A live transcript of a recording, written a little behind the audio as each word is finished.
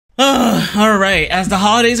Alright, as the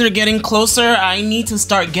holidays are getting closer, I need to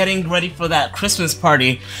start getting ready for that Christmas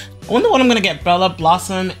party. I wonder what I'm gonna get Bella,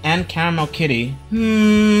 Blossom, and Caramel Kitty.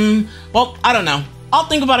 Well, I don't know. I'll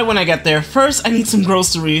think about it when I get there. First, I need some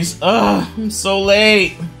groceries. I'm so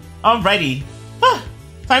late. Alrighty.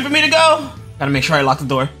 Time for me to go. Gotta make sure I lock the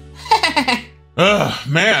door.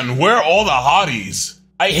 Man, where are all the hotties?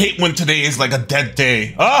 I hate when today is like a dead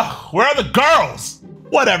day. Where are the girls?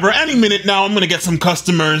 Whatever, any minute now I'm gonna get some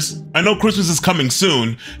customers. I know Christmas is coming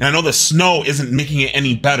soon, and I know the snow isn't making it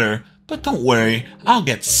any better, but don't worry, I'll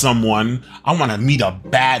get someone. I wanna meet a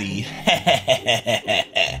baddie.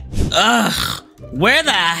 Ugh, where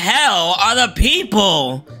the hell are the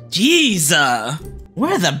people? Jeez,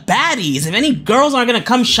 where are the baddies? If any girls aren't gonna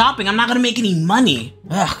come shopping, I'm not gonna make any money.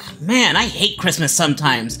 Ugh, man, I hate Christmas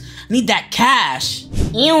sometimes. I need that cash.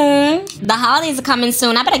 Ew, the holidays are coming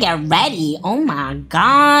soon. I better get ready. Oh my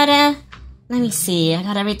god. Let me see. I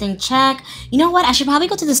got everything checked. You know what? I should probably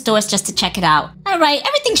go to the stores just to check it out. Alright,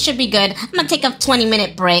 everything should be good. I'm gonna take a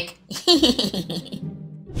 20-minute break.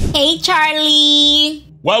 Hey,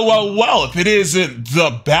 Charlie. Well, if it isn't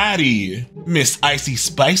the baddie, Miss Icy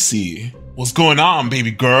Spicy. What's going on,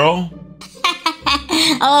 baby girl?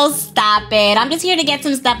 Oh, stop it. I'm just here to get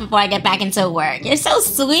some stuff before I get back into work. You're so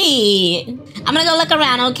sweet. I'm gonna go look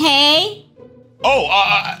around, okay? Oh,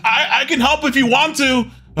 I can help if you want to.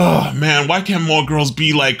 Oh, man, why can't more girls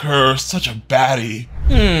be like her? Such a baddie.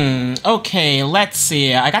 Okay, let's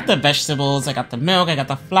see. I got the vegetables, I got the milk, I got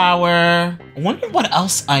the flour. I wonder what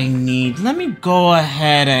else I need. Let me go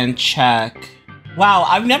ahead and check. Wow,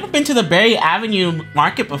 I've never been to the Berry Avenue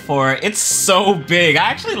market before. It's so big. I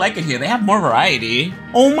actually like it here. They have more variety.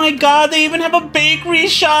 Oh my god, they even have a bakery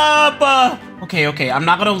shop! Okay, I'm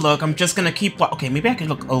not gonna look. I'm just gonna keep... Okay, maybe I can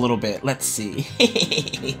look a little bit. Let's see.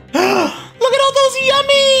 Look at all those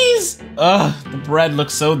yummies! Ugh, the bread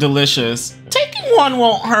looks so delicious. Taking one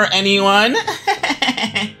won't hurt anyone.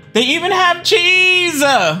 They even have cheese!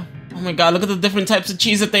 Oh my god, look at the different types of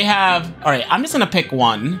cheese that they have. Alright, I'm just gonna pick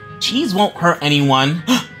one. Cheese won't hurt anyone.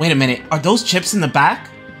 Wait a minute, are those chips in the back?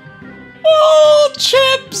 Oh,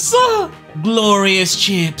 chips! Glorious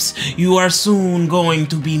chips, you are soon going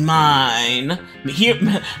to be mine.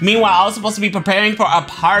 Meanwhile, I was supposed to be preparing for a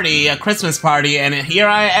party, a Christmas party, and here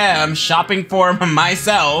I am shopping for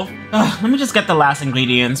myself. Let me just get the last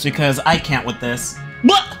ingredients because I can't with this.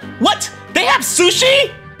 What? They have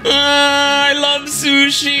sushi? I love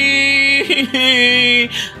sushi.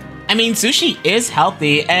 I mean, sushi is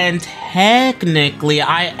healthy, and technically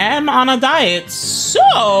I am on a diet,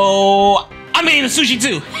 so I'm eating sushi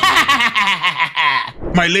too.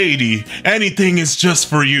 My lady, anything is just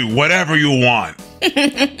for you, whatever you want.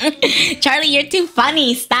 Charlie, you're too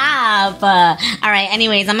funny. Stop. Alright,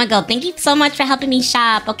 anyways, I'm gonna go. Thank you so much for helping me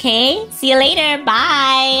shop, okay? See you later.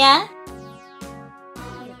 Bye.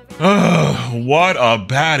 What a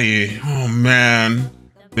baddie. Oh, man.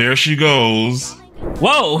 There she goes.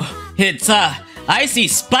 Whoa, it's, Icy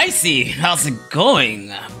Spicy. How's it going,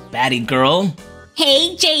 baddie girl?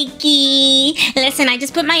 Hey, Jakey. Listen, I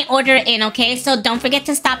just put my order in, okay? So don't forget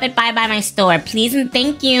to stop it by my store. Please and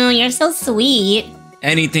thank you. You're so sweet.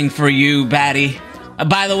 Anything for you, baddie.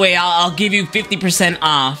 By the way, I'll give you 50%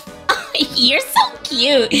 off. You're so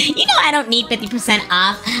cute. You know I don't need 50%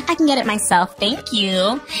 off. I can get it myself. Thank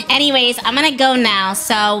you. Anyways, I'm gonna go now,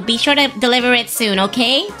 so be sure to deliver it soon,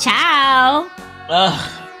 okay? Ciao.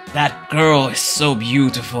 Ugh, that girl is so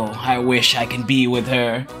beautiful. I wish I can be with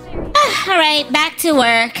her. Alright, back to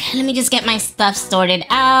work. Let me just get my stuff sorted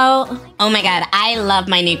out. Oh my god, I love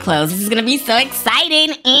my new clothes. This is gonna be so exciting.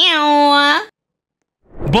 Ew.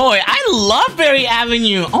 Boy, I love Berry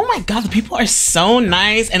Avenue. Oh my god, the people are so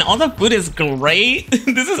nice and all the food is great.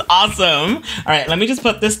 This is awesome. All right, let me just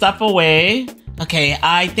put this stuff away. Okay,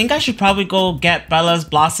 I think I should probably go get Bella's,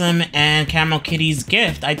 Blossom, and Caramel Kitty's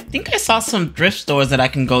gift. I think I saw some thrift stores that I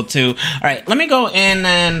can go to. All right, let me go in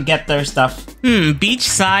and get their stuff.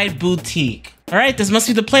 Beachside Boutique. All right, this must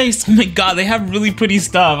be the place. Oh my god, they have really pretty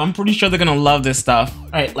stuff. I'm pretty sure they're gonna love this stuff. All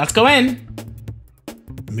right, let's go in.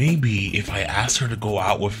 Maybe if I ask her to go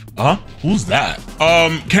out with... Who's that?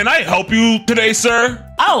 Can I help you today, sir?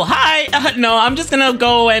 Oh, hi. No, I'm just gonna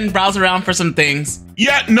go and browse around for some things.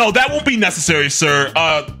 Yeah, no, that won't be necessary, sir.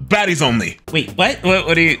 Baddies only. Wait, what?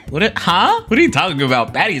 What are you talking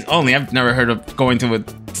about? Baddies only? I've never heard of going to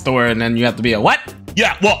a store and then you have to be a what?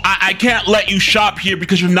 Yeah, well, I can't let you shop here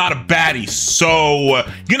because you're not a baddie, so you're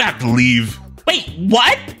gonna have to leave. Wait,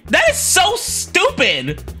 what? That is so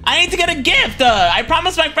stupid! I need to get a gift! I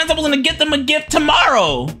promised my friends I was gonna get them a gift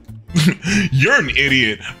tomorrow! You're an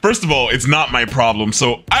idiot. First of all, it's not my problem,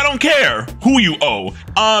 so I don't care who you owe.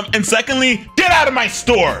 And secondly, get out of my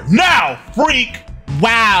store now, freak.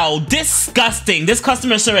 Wow, disgusting. This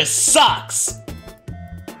customer service sucks.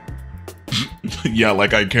 Yeah,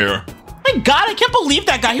 like I care. My God, I can't believe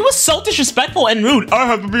that guy. He was so disrespectful and rude. I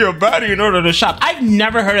have to be a baddie in order to shop. I've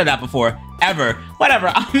never heard of that before, ever.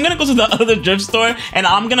 Whatever, I'm gonna go to the other thrift store and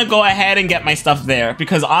I'm gonna go ahead and get my stuff there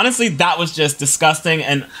because honestly, that was just disgusting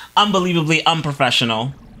and unbelievably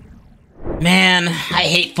unprofessional. Man, I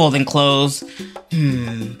hate folding clothes.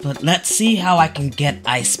 But let's see how I can get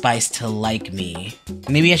Ice Spice to like me.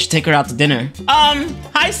 Maybe I should take her out to dinner.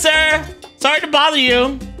 Hi sir. Sorry to bother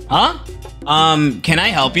you. Huh? Can I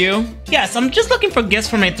help you? Yes, I'm just looking for gifts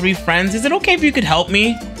for my 3 friends. Is it okay if you could help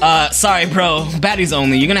me? Sorry bro, baddies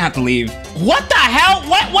only. You're gonna have to leave. What the hell?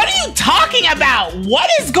 What are you talking about? What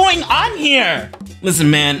is going on here?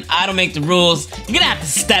 Listen, man, I don't make the rules. You're gonna have to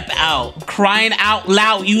step out. Crying out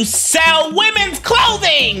loud, you sell women's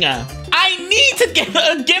clothing! I need to give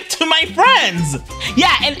a gift to my friends!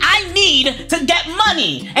 Yeah, and I need to get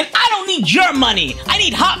money! And I don't need your money! I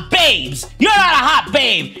need hot babes! You're not a hot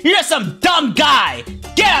babe! You're just some dumb guy!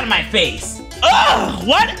 Get out of my face! Ugh,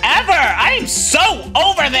 whatever! I am so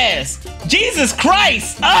over this! Jesus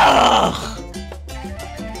Christ! Ugh!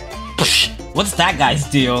 Psh, what's that guy's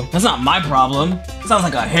deal? That's not my problem. Sounds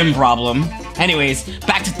like a him problem. Anyways,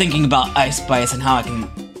 back to thinking about Ice Spice and how I can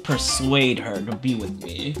persuade her to be with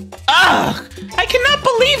me. Ugh! I cannot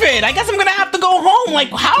believe it! I guess I'm gonna have to go home. Like,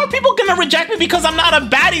 how are people gonna reject me because I'm not a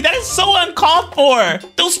baddie? That is so uncalled for.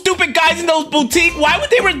 Those stupid guys in those boutiques, why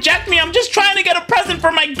would they reject me? I'm just trying to get a present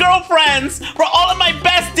for my girlfriends, for all of my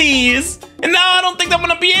besties. And now I don't think I'm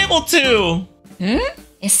gonna be able to.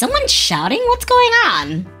 Is someone shouting? What's going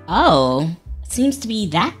on? Oh, seems to be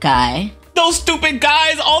that guy. Those stupid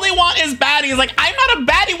guys, all they want is baddies. Like, I'm not a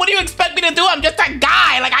baddie. What do you expect me to do? I'm just a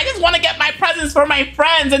guy. Like, I just want to get my presents for my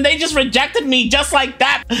friends, and they just rejected me just like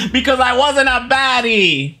that because I wasn't a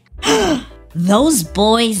baddie. Those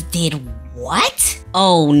boys did what?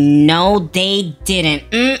 Oh, no, they didn't.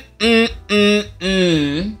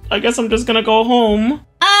 I guess I'm just gonna go home.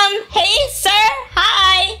 Hey, sir.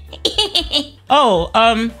 Hi. Oh,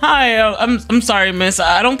 hi. I'm sorry, miss.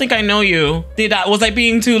 I don't think I know you. Was I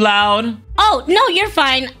being too loud? Oh, no, you're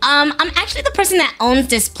fine. I'm actually the person that owns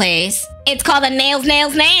this place. It's called the Nails.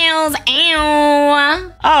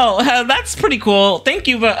 Ow. Oh, that's pretty cool. Thank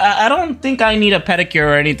you, but I don't think I need a pedicure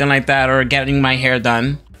or anything like that or getting my hair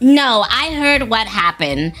done. No, I heard what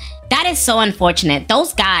happened. That is so unfortunate.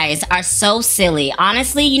 Those guys are so silly.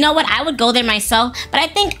 Honestly, you know what? I would go there myself, but I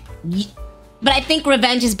think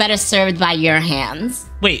revenge is better served by your hands.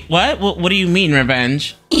 Wait, what? What do you mean,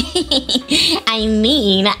 revenge? I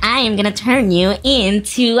mean, I am gonna turn you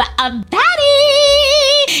into a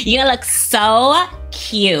baddie! You're gonna look so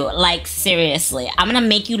cute. Like, seriously. I'm gonna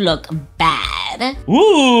make you look bad.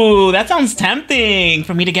 Ooh, that sounds tempting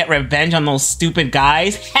for me to get revenge on those stupid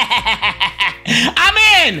guys. I'm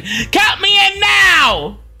in! Count me in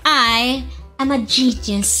now! I am a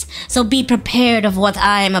genius, so be prepared of what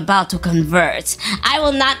I am about to convert. I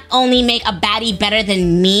will not only make a baddie better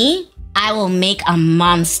than me, I will make a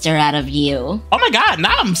monster out of you. Oh my God,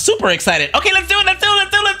 now I'm super excited. Okay, let's do it.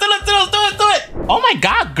 Oh my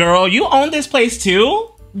God, girl, you own this place too?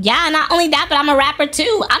 Yeah, not only that, but I'm a rapper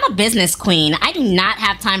too. I'm a business queen. I do not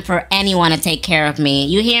have time for anyone to take care of me.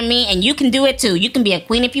 You hear me? And you can do it too. You can be a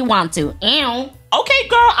queen if you want to. Ew. Okay,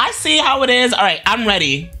 girl, I see how it is. All right, I'm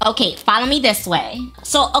ready. Okay, follow me this way.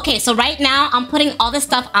 So right now, I'm putting all this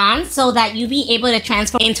stuff on so that you be able to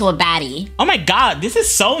transform into a baddie. Oh my God, this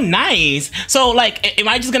is so nice. So, like, am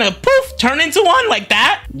I just gonna poof, turn into one like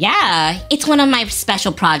that? Yeah, it's one of my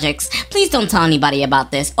special projects. Please don't tell anybody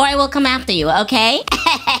about this, or I will come after you, okay?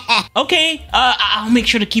 Okay, I'll make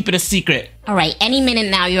sure to keep it a secret. All right, any minute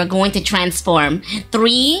now, you're going to transform.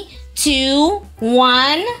 3, 2,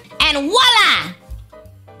 1, and voila!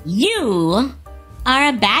 You are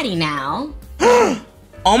a baddie now.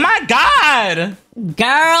 Oh my God!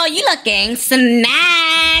 Girl, you looking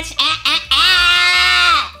snatched.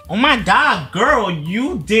 Oh my God, girl,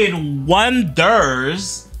 you did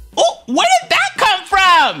wonders. Oh, where did that come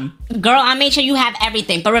from? Girl, I made sure you have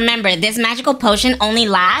everything. But remember, this magical potion only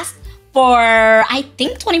lasts for, I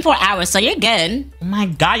think, 24 hours, so you're good. Oh my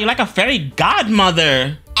God, you're like a fairy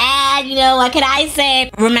godmother. And you know, what can I say?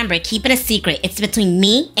 Remember, keep it a secret. It's between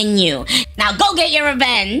me and you. Now go get your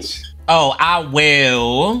revenge. Oh, I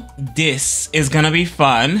will. This is gonna be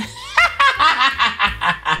fun.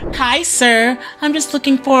 Hi, sir. I'm just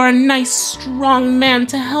looking for a nice, strong man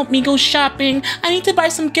to help me go shopping. I need to buy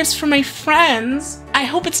some gifts for my friends. I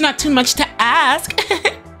hope it's not too much to ask.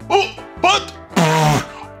 But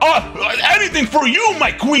anything for you,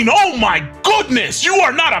 my queen. Oh my goodness, you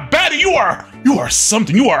are not a baddie. You are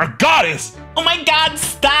something. You are a goddess. Oh my God,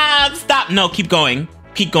 stop. No, keep going,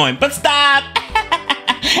 but stop.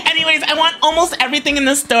 Anyways, I want almost everything in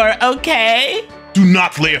the store, okay? Do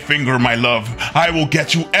not lay a finger, my love. I will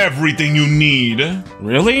get you everything you need.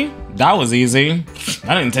 Really? That was easy.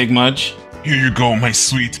 That didn't take much. Here you go, my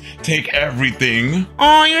sweet. Take everything.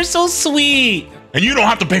 Oh, you're so sweet. And you don't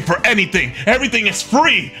have to pay for anything. Everything is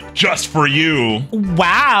free, just for you.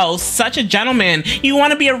 Wow, such a gentleman. You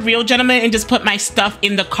want to be a real gentleman and just put my stuff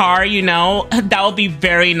in the car, you know? That would be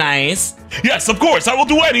very nice. Yes, of course. I will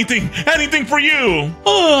do anything. Anything for you.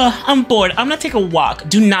 Ugh, I'm bored. I'm gonna take a walk.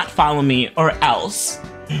 Do not follow me or else.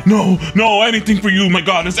 No, anything for you, my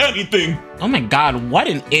goddess, anything. Oh my God, what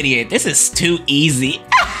an idiot. This is too easy.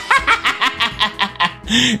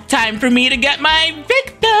 Time for me to get my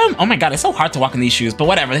victim. Oh my God, it's so hard to walk in these shoes, but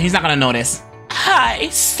whatever, he's not gonna notice. Hi,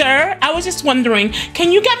 sir. I was just wondering,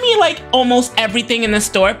 can you get me like almost everything in the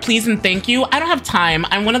store, please and thank you? I don't have time.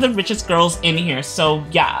 I'm one of the richest girls in here, so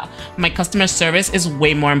yeah. My customer service is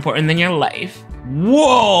way more important than your life.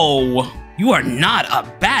 Whoa! You are not a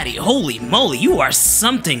baddie. Holy moly, you are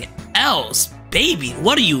something else. Baby,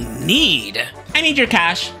 what do you need? I need your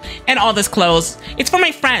cash and all this clothes. It's for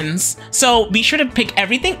my friends, so be sure to pick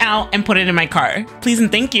everything out and put it in my car. Please and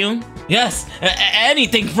thank you. Yes,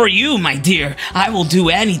 anything for you, my dear. I will do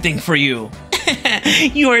anything for you.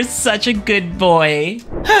 You are such a good boy.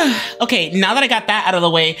 Okay, now that I got that out of the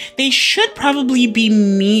way, they should probably be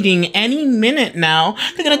meeting any minute now.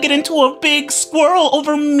 They're gonna get into a big squirrel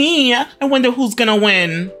over me. I wonder who's gonna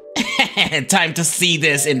win. Time to see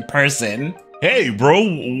this in person. Hey, bro,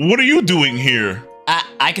 what are you doing here?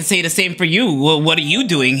 I can say the same for you. What are you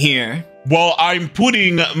doing here? Well, I'm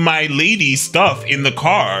putting my lady stuff in the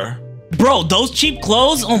car. Bro, those cheap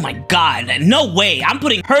clothes? Oh my God, no way. I'm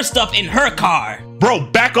putting her stuff in her car.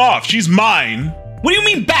 Bro, back off. She's mine. What do you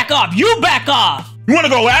mean back off? You back off. You want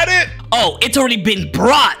to go at it? Oh, it's already been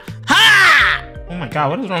brought. Ha! Oh my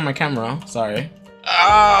God, what is wrong with my camera? Sorry.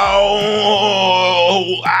 Ow,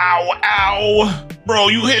 ow. Bro,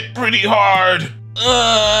 you hit pretty hard.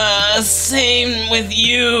 Same with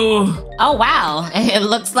you. Oh, wow. It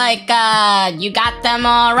looks like, you got them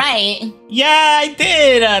all right. Yeah, I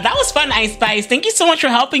did. That was fun, Ice Spice. Thank you so much for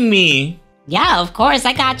helping me. Yeah, of course,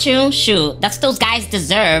 I got you. Shoot, that's what those guys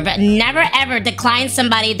deserve. Never ever decline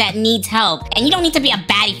somebody that needs help. And you don't need to be a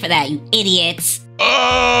baddie for that, you idiots.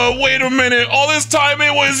 Wait a minute. All this time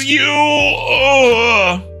it was you.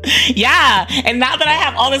 Yeah, and now that I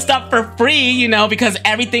have all this stuff for free, you know, because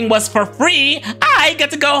everything was for free, I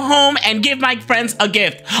get to go home and give my friends a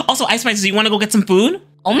gift. Also, Ice Spice, do you want to go get some food?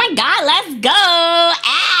 Oh my God, let's go.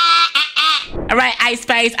 All right, Ice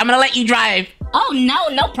Spice, I'm gonna let you drive. Oh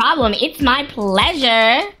no problem. It's my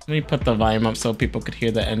pleasure. Let me put the volume up so people could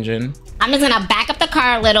hear the engine. I'm just gonna back up the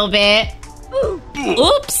car a little bit.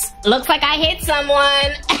 Oops, looks like I hit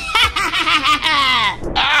someone.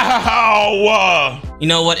 Ow! You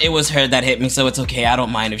know what? It was her that hit me, so it's okay. I don't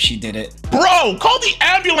mind if she did it. Bro, call the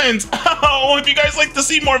ambulance! Oh, if you guys like to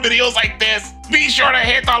see more videos like this, be sure to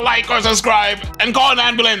hit the like or subscribe and call an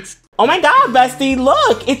ambulance. Oh my God, bestie,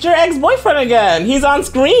 look! It's your ex-boyfriend again. He's on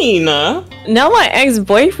screen. Not my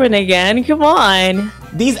ex-boyfriend again. Come on.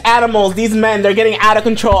 These animals, these men, they're getting out of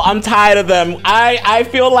control. I'm tired of them. I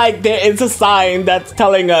feel like there is a sign that's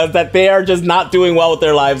telling us that they are just not doing well with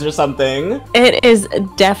their lives or something. It is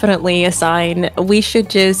definitely a sign. We should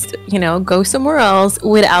just, you know, go somewhere else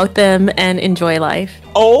without them and enjoy life.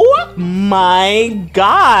 Oh my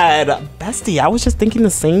God. Bestie, I was just thinking the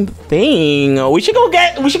same thing. We should go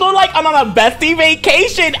like on a bestie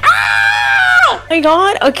vacation. Ah! Oh my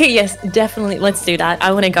God. Okay, yes, definitely. Let's do that.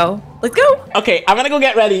 I want to go. Let's go. Okay, I'm gonna go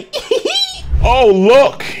get ready. Oh,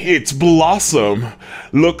 look, it's Blossom.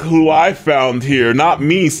 Look who I found here, not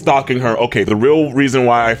me stalking her. Okay, the real reason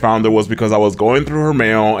why I found her was because I was going through her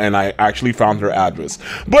mail and I actually found her address.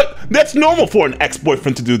 But that's normal for an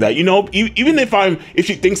ex-boyfriend to do that. You know, even if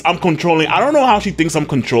she thinks I'm controlling, I don't know how she thinks I'm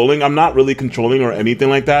controlling. I'm not really controlling or anything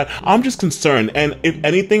like that. I'm just concerned. And if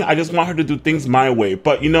anything, I just want her to do things my way.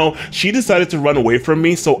 But you know, she decided to run away from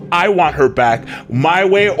me, so I want her back my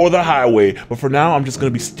way or the highway. But for now, I'm just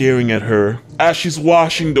gonna be staring at her as she's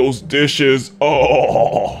washing those dishes.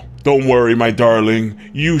 Oh, don't worry, my darling.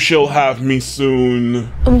 You shall have me soon.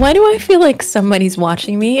 Why do I feel like somebody's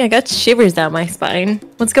watching me? I got shivers down my spine.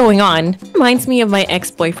 What's going on? Reminds me of my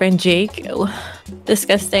ex-boyfriend, Jake. Ew,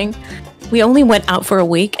 disgusting. We only went out for a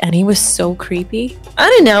week and he was so creepy. I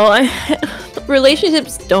don't know.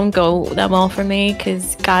 Relationships don't go that well for me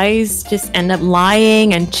because guys just end up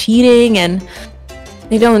lying and cheating and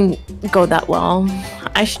They don't go that well.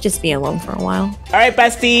 I should just be alone for a while. All right,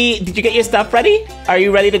 bestie, did you get your stuff ready? Are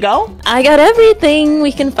you ready to go? I got everything.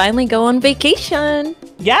 We can finally go on vacation.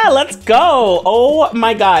 Yeah, let's go. Oh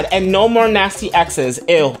my God. And no more nasty exes.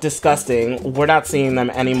 Ew, disgusting. We're not seeing them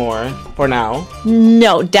anymore for now.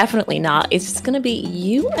 No, definitely not. It's just gonna be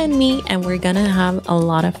you and me, and we're gonna have a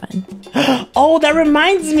lot of fun. Oh, that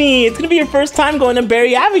reminds me. It's gonna be your first time going to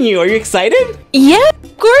Berry Avenue. Are you excited? Yeah,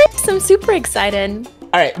 of course. I'm super excited.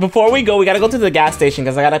 All right, before we go, we gotta go to the gas station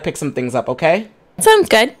because I gotta pick some things up, okay? Sounds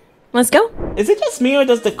good. Let's go. Is it just me or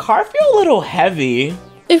does the car feel a little heavy?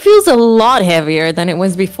 It feels a lot heavier than it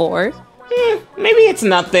was before. Maybe it's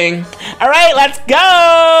nothing. All right, let's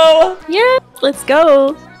go. Yeah, let's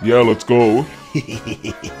go. Yeah, let's go. All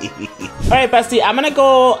right, bestie, I'm gonna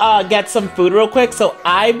go get some food real quick, so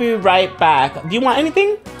I'll be right back. Do you want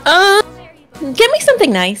anything? Get me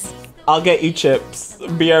something nice. I'll get you chips.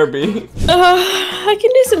 BRB. I can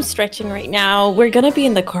do some stretching right now. We're gonna be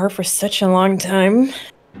in the car for such a long time.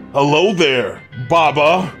 Hello there,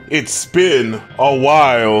 Baba. It's been a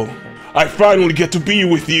while. I finally get to be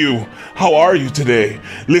with you. How are you today?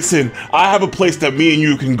 Listen, I have a place that me and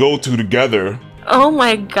you can go to together. Oh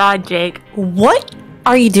my God, Jake. What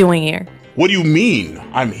are you doing here? What do you mean?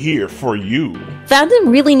 I'm here for you. Phantom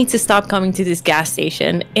really needs to stop coming to this gas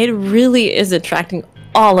station. It really is attracting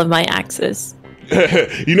all of my exes.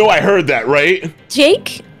 You know I heard that, right?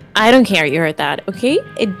 Jake, I don't care you heard that, okay?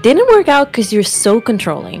 It didn't work out because you're so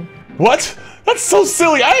controlling. What? That's so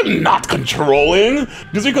silly. I am not controlling.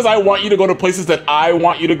 Just because I want you to go to places that I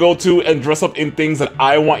want you to go to and dress up in things that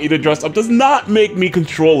I want you to dress up does not make me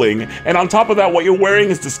controlling. And on top of that, what you're wearing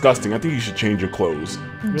is disgusting. I think you should change your clothes.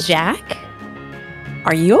 Jack?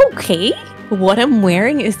 Are you okay? What I'm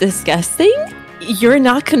wearing is disgusting? You're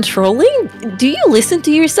not controlling? Do you listen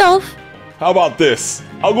to yourself? How about this?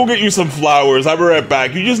 I'll go get you some flowers. I'll be right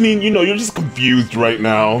back. You just need, you're just confused right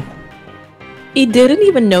now. He didn't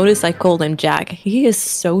even notice I called him Jack. He is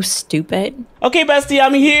so stupid. Okay, bestie,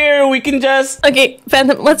 I'm here. We can just... Okay,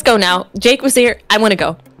 Phantom, let's go now. Jake was here. I want to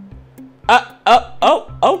go.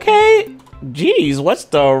 Okay. Jeez, what's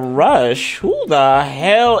the rush? Who the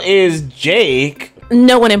hell is Jake?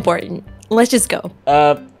 No one important. Let's just go.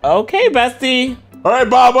 Okay, bestie. All right,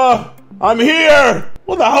 Baba, I'm here.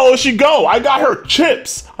 Where the hell did she go? I got her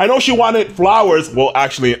chips. I know she wanted flowers. Well,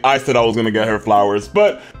 actually, I said I was gonna get her flowers,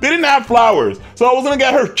 but they didn't have flowers. So I was gonna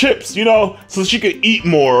get her chips, so she could eat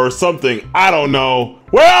more or something. I don't know.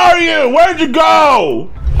 Where are you? Where'd you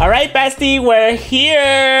go? All right, bestie, we're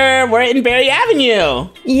here. We're in Berry Avenue.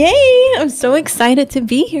 Yay! I'm so excited to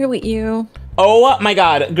be here with you. Oh my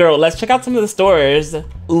God, girl, let's check out some of the stores.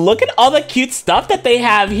 Look at all the cute stuff that they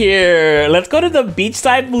have here. Let's go to the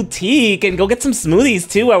beachside boutique and go get some smoothies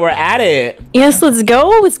too while we're at it. Yes, let's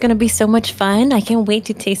go. It's gonna be so much fun. I can't wait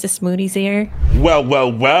to taste the smoothies here. Well.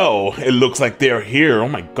 It looks like they're here. Oh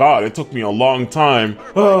my God, it took me a long time.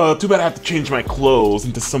 Too bad I have to change my clothes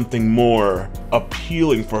into something more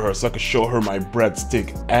appealing for her so I could show her my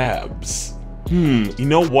breadstick abs. You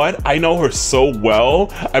know what? I know her so well.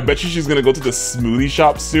 I bet you she's gonna go to the smoothie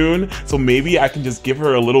shop soon. So maybe I can just give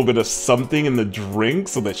her a little bit of something in the drink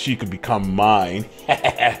so that she could become mine.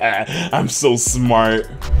 I'm so smart.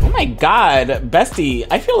 Oh my God, bestie,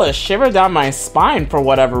 I feel a shiver down my spine for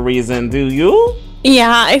whatever reason. Do you? Yeah,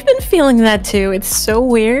 I've been feeling that too. It's so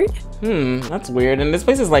weird. That's weird. And this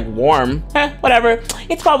place is like warm. Whatever.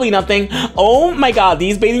 It's probably nothing. Oh my God,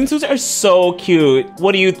 these bathing suits are so cute.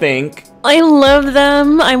 What do you think? I love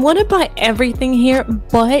them. I want to buy everything here,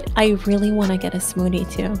 but I really want to get a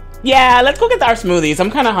smoothie too. Yeah, let's go get our smoothies.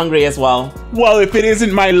 I'm kind of hungry as well. Well, if it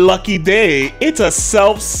isn't my lucky day, it's a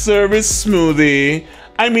self-service smoothie.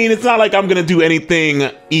 I mean, it's not like I'm gonna do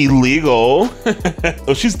anything illegal.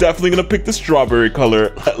 So she's definitely gonna pick the strawberry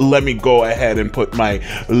color. Let me go ahead and put my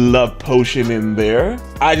love potion in there.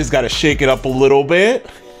 I just gotta shake it up a little bit.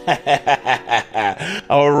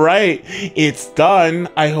 All right, it's done.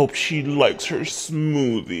 I hope she likes her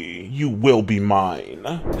smoothie. You will be mine.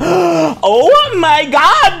 Oh my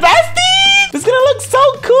God, bestie! This is gonna look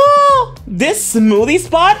so cool! This smoothie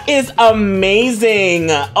spot is amazing.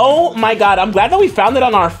 Oh my God, I'm glad that we found it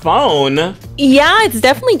on our phone. Yeah, it's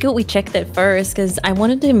definitely good we checked it first because I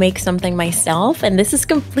wanted to make something myself and this is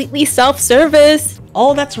completely self-service.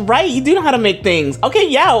 Oh, that's right. You do know how to make things. Okay,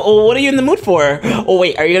 yeah. What are you in the mood for? Oh,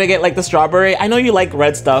 wait. Are you gonna get like the strawberry? I know you like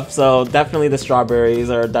red stuff, so definitely the strawberries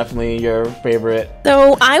are definitely your favorite.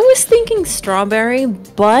 So I was thinking strawberry,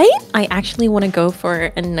 but I actually want to go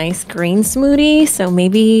for a nice green smoothie. So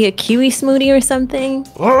maybe a kiwi smoothie or something.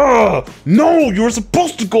 No, you were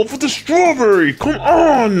supposed to go for the strawberry. Come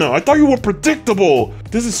on. I thought you were predictable.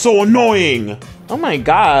 This is so annoying. Oh my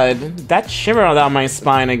god, that shiver down my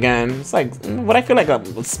spine again. It's like, what I feel like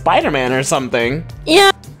a Spider-Man or something.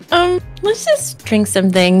 Yeah, let's just drink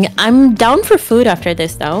something. I'm down for food after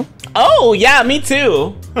this though. Oh, yeah, me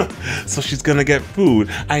too. So she's gonna get food.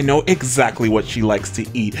 I know exactly what she likes to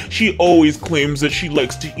eat. She always claims that she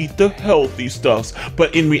likes to eat the healthy stuffs,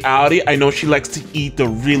 but in reality, I know she likes to eat the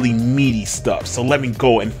really meaty stuff. So let me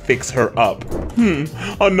go and fix her up.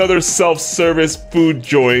 Another self-service food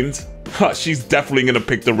joint. She's definitely gonna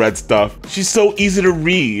pick the red stuff. She's so easy to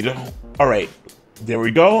read. All right, there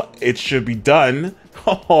we go. It should be done.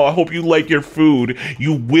 Oh, I hope you like your food.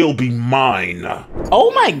 You will be mine.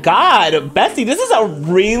 Oh my god, Bessie, this is a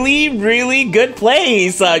really, really good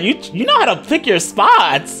place. You know how to pick your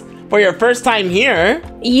spots for your first time here.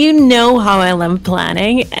 You know how I love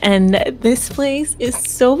planning, and this place is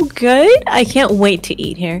so good. I can't wait to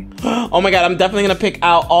eat here. Oh my god, I'm definitely gonna pick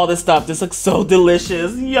out all this stuff. This looks so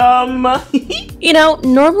delicious. Yum. You know,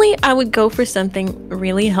 normally I would go for something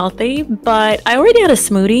really healthy, but I already had a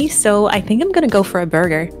smoothie, so I think I'm gonna go for a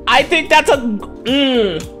burger. I think that's a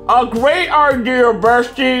great idea,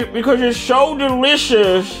 Bestie, because it's so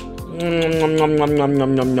delicious. Nom, nom, nom, nom,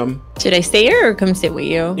 nom, nom, nom. Should I stay here or come sit with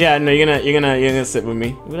you? Yeah, no, you're gonna sit with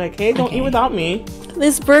me. Be like, hey, don't eat without me.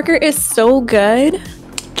 This burger is so good.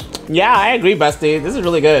 Yeah, I agree, Bestie. This is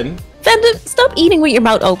really good. Phantom, stop eating with your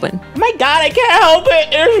mouth open. Oh my god, I can't help it.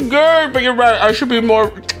 It's good, but you're right. I should be more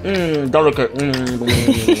delicate.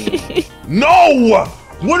 No!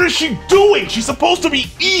 What is she doing? She's supposed to be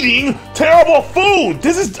eating terrible food.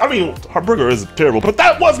 I mean, her burger is terrible, but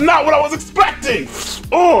that was not what I was expecting.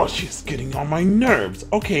 Oh, she's getting on my nerves.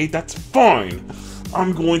 Okay, that's fine.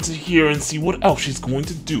 I'm going to hear and see what else she's going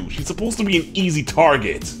to do. She's supposed to be an easy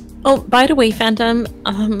target. Oh, by the way, Phantom,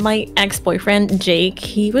 my ex-boyfriend, Jake,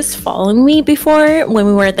 he was following me before when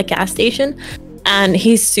we were at the gas station. And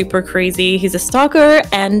he's super crazy. He's a stalker,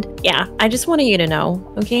 and yeah, I just wanted you to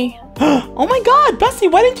know, okay? Oh my god, Bessie,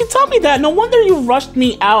 why didn't you tell me that? No wonder you rushed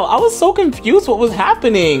me out. I was so confused what was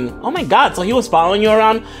happening. Oh my god, so he was following you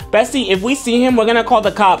around? Bessie, if we see him, we're gonna call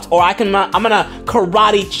the cops, or I'm gonna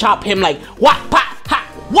karate chop him like wah, pa,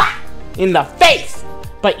 ha, wah, in the face.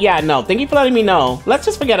 But yeah, no, thank you for letting me know. Let's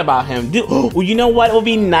just forget about him. Well, you know what would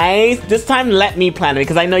be nice? This time, let me plan it,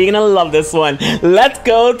 because I know you're gonna love this one. Let's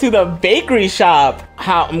go to the bakery shop.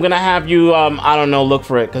 I'm gonna have you, I don't know, look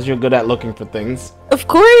for it, because you're good at looking for things. Of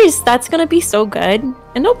course, that's gonna be so good.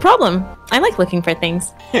 And no problem. I like looking for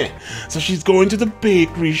things. So she's going to the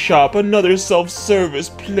bakery shop, another self-service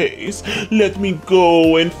place. Let me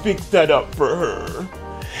go and fix that up for her.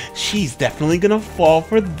 She's definitely gonna fall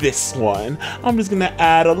for this one. I'm just gonna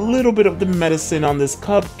add a little bit of the medicine on this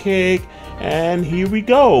cupcake, and here we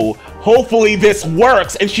go. Hopefully this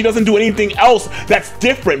works and she doesn't do anything else that's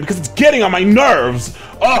different, because it's getting on my nerves.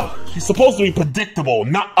 Oh, she's supposed to be predictable,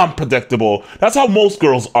 not unpredictable. That's how most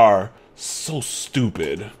girls are. So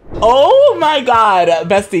stupid. Oh my god,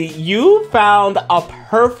 Bestie, you found a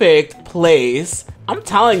perfect place. I'm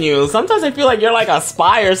telling you, sometimes I feel like you're like a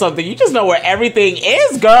spy or something. You just know where everything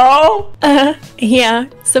is, girl. Yeah,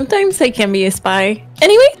 sometimes I can be a spy.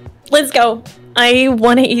 Anyway, let's go. I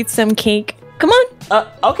want to eat some cake. Come on.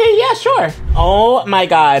 Okay, yeah, sure. Oh my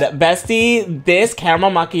god, Bestie, this caramel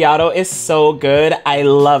macchiato is so good. I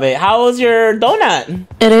love it. How was your donut?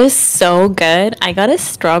 It is so good. I got a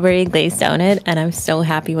strawberry glazed donut and I'm so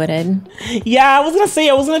happy with it. Yeah, I was gonna say,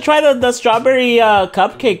 I was gonna try the strawberry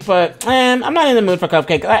cupcake, but I'm not in the mood for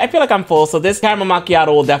cupcake. I feel like I'm full, so this caramel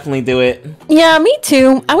macchiato will definitely do it. Yeah, me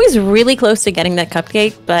too. I was really close to getting that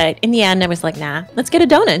cupcake, but in the end I was like, nah, let's get a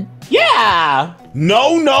donut. Yeah!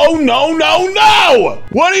 No, no, no, no, no!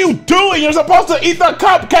 What are you doing? You're supposed to eat the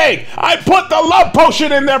cupcake! I put the love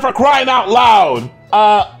potion in there, for crying out loud!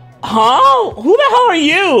 Huh? Who the hell are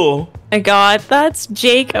you? My god, that's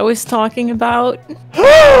Jake I was talking about.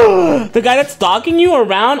 The guy that's stalking you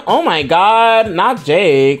around? Oh my god, not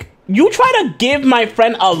Jake. You try to give my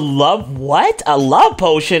friend a love, what? A love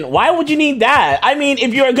potion? Why would you need that? I mean,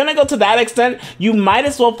 if you're gonna go to that extent, you might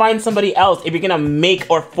as well find somebody else if you're gonna make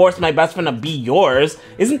or force my best friend to be yours.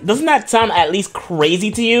 Doesn't that sound at least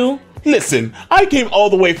crazy to you? Listen, I came all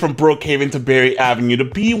the way from Brookhaven to Berry Avenue to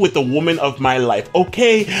be with the woman of my life,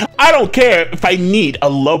 okay? I don't care if I need a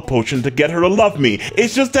love potion to get her to love me.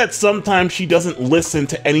 It's just that sometimes she doesn't listen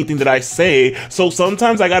to anything that I say, so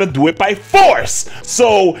sometimes I gotta do it by force.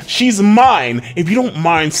 So, she's mine. If you don't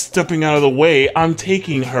mind stepping out of the way, I'm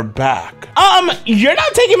taking her back. You're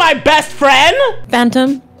not taking my best friend?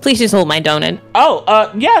 Phantom, please just hold my donut.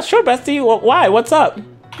 Oh, yeah, sure, bestie. Why? What's up?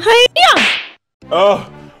 Hi, yeah.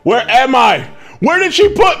 Where am I? Where did she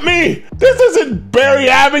put me? This isn't Berry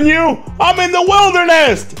Avenue. I'm in the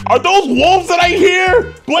wilderness. Are those wolves that I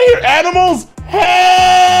hear? Do I hear animals?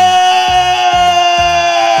 Help!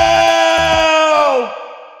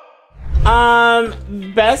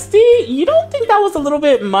 Bestie, you don't think that was a little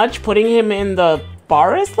bit much putting him in the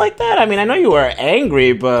forest like that? I mean, I know you were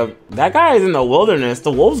angry, but that guy is in the wilderness.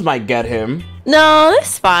 The wolves might get him. No,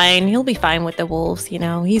 that's fine. He'll be fine with the wolves, you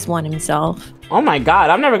know. He's one himself. Oh my god,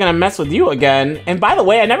 I'm never gonna mess with you again. And by the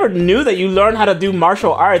way, I never knew that you learned how to do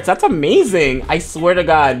martial arts. That's amazing. I swear to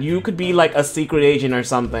god, you could be like a secret agent or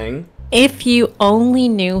something. If you only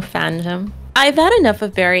knew, Phantom. I've had enough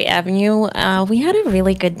of Berry Avenue. We had a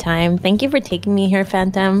really good time. Thank you for taking me here,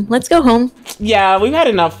 Phantom. Let's go home. Yeah, we've had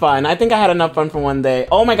enough fun. I think I had enough fun for one day.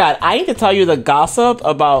 Oh my god, I need to tell you the gossip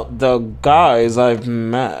about the guys I've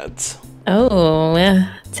met. Oh,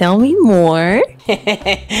 tell me more.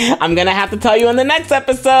 I'm gonna have to tell you in the next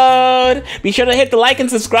episode. Be sure to hit the like and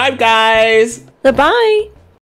subscribe, guys. Bye-bye.